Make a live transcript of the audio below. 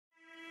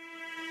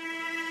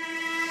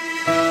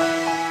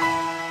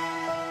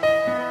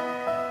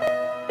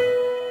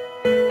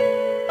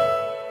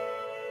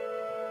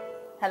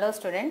Hello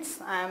students,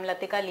 I am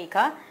Latika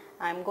Leekha.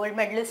 I am gold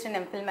medalist in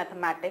M.Phil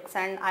mathematics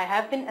and I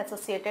have been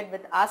associated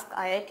with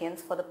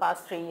askIITians for the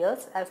past 3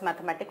 years as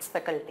mathematics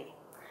faculty.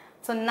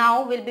 So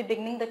now we will be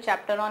beginning the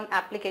chapter on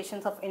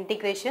applications of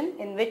integration,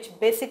 in which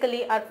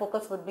basically our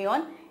focus would be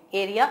on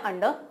area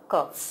under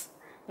curves.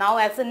 Now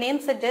as the name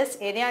suggests,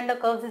 area under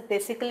curves is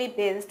basically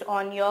based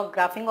on your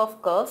graphing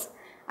of curves,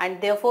 and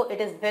therefore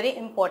it is very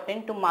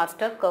important to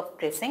master curve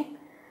tracing.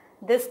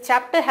 This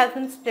chapter has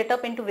been split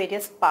up into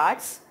various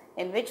parts,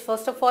 in which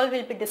first of all we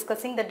will be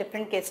discussing the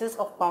different cases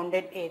of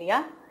bounded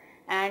area,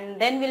 and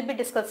then we will be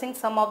discussing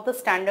some of the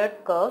standard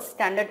curves,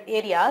 standard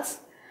areas.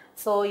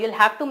 So you will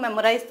have to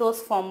memorize those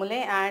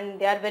formulae, and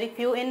they are very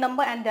few in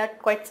number and they are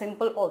quite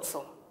simple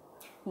also.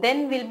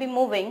 Then we will be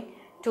moving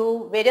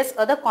to various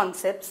other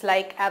concepts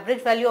like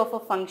average value of a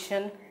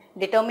function,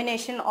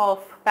 determination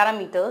of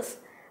parameters,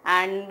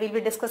 and we will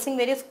be discussing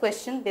various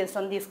questions based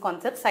on these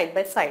concepts side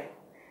by side.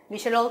 We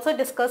shall also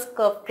discuss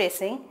curve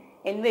tracing,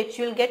 in which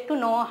you will get to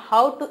know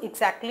how to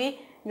exactly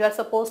you are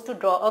supposed to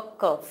draw a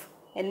curve,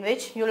 in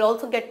which you will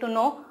also get to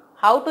know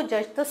how to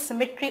judge the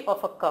symmetry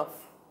of a curve.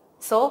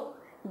 So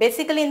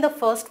basically in the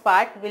first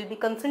part we will be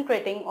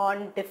concentrating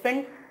on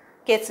different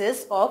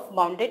cases of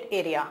bounded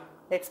area.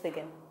 Let's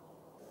begin.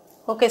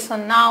 Okay, so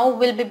now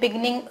we will be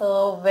beginning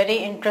a very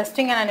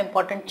interesting and an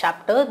important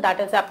chapter,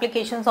 that is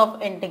applications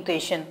of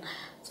integration.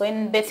 So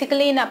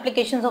basically in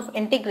applications of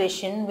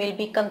integration we will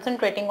be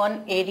concentrating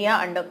on area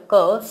under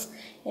curves,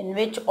 in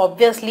which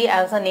obviously,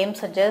 as the name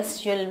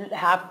suggests, you will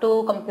have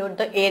to compute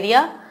the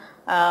area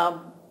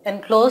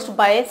enclosed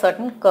by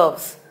certain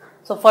curves.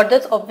 So for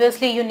this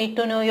obviously you need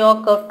to know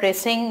your curve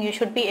tracing. You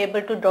should be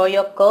able to draw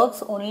your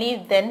curves,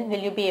 only then will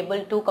you be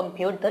able to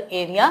compute the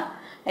area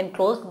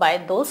enclosed by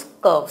those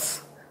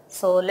curves.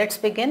 So let's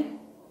begin.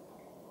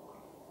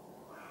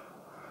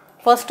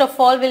 First of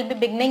all, we will be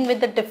beginning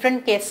with the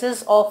different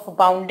cases of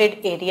bounded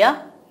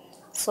area.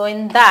 So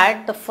in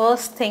that, the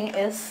first thing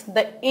is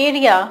the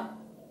area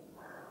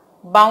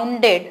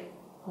bounded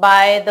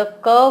by the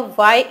curve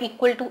y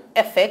equal to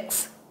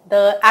fx,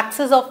 the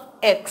axis of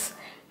x,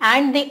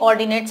 and the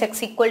ordinates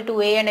x equal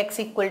to a and x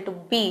equal to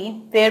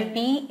b, where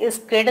b is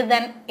greater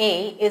than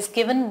a, is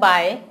given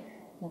by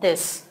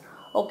this.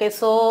 Okay,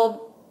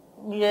 so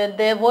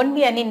there won't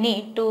be any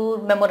need to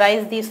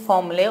memorize these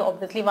formulae.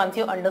 Obviously once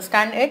you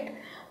understand it,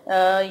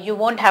 you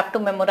won't have to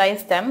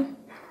memorize them.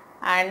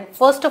 And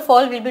first of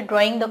all we will be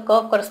drawing the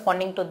curve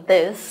corresponding to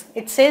this.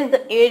 It says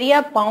the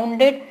area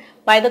bounded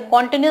by the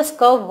continuous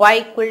curve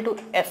y equal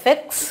to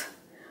fx.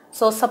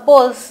 So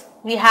suppose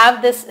we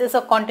have this is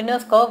a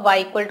continuous curve y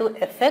equal to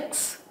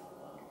fx,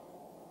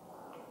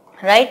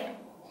 right?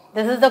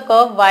 This is the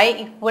curve y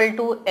equal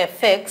to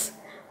fx,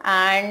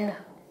 and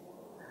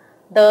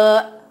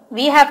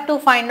we have to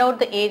find out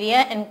the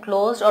area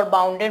enclosed or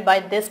bounded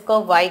by this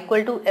curve y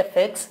equal to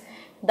fx,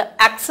 the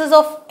axis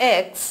of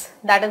x,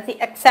 that is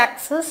the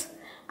x-axis,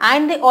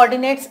 and the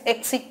ordinates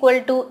x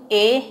equal to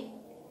a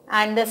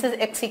and this is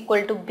x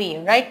equal to b,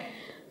 right?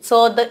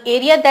 So the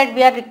area that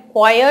we are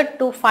required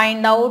to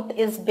find out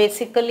is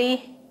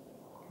basically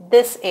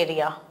this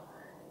area,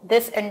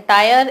 this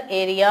entire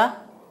area,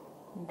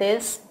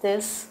 this.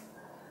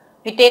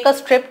 We take a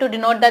strip to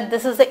denote that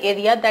this is the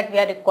area that we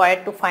are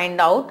required to find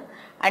out,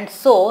 and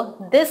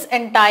so this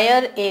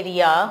entire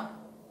area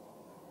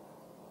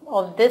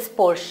of this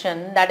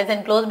portion that is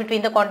enclosed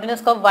between the continuous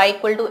curve y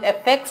equal to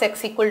fx,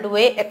 x equal to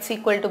a, x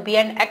equal to b,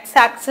 and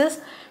x-axis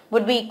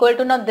would be equal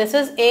to, now this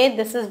is a,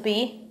 this is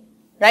b,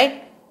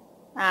 right,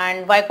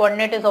 and y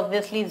coordinate is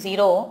obviously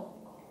 0.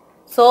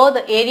 So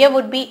the area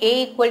would be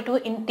a equal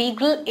to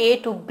integral a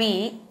to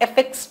b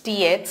fx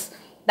dx,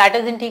 that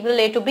is integral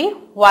a to b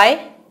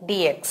y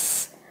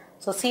dx.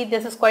 So see,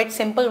 this is quite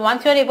simple.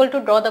 Once you are able to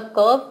draw the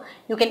curve,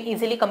 you can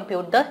easily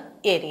compute the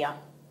area.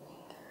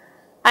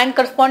 And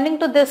corresponding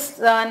to this,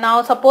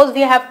 now suppose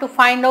we have to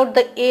find out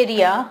the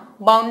area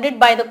bounded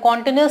by the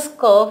continuous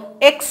curve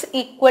x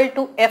equal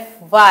to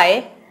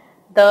fy,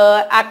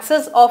 the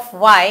axis of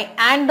y,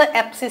 and the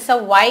abscissa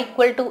of y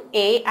equal to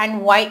a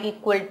and y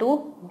equal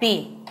to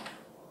b.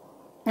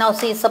 Now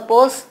see,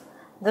 suppose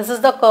this is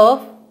the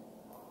curve,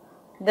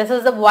 this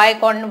is the y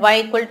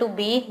equal to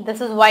b, this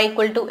is y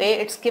equal to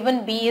a, it's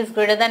given b is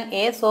greater than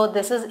a, so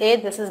this is a,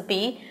 this is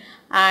b,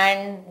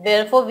 and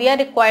therefore we are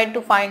required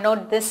to find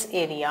out this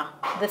area.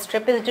 This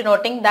strip is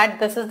denoting that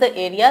this is the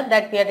area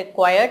that we are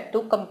required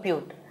to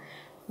compute.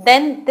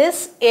 Then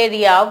this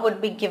area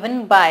would be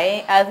given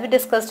by, as we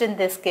discussed in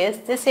this case,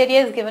 this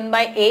area is given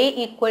by a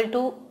equal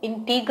to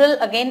integral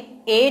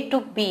again a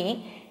to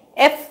b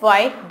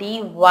fy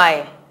dy,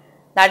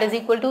 that is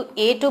equal to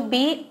a to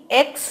b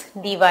x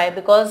dy,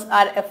 because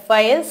our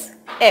fy is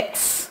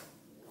x.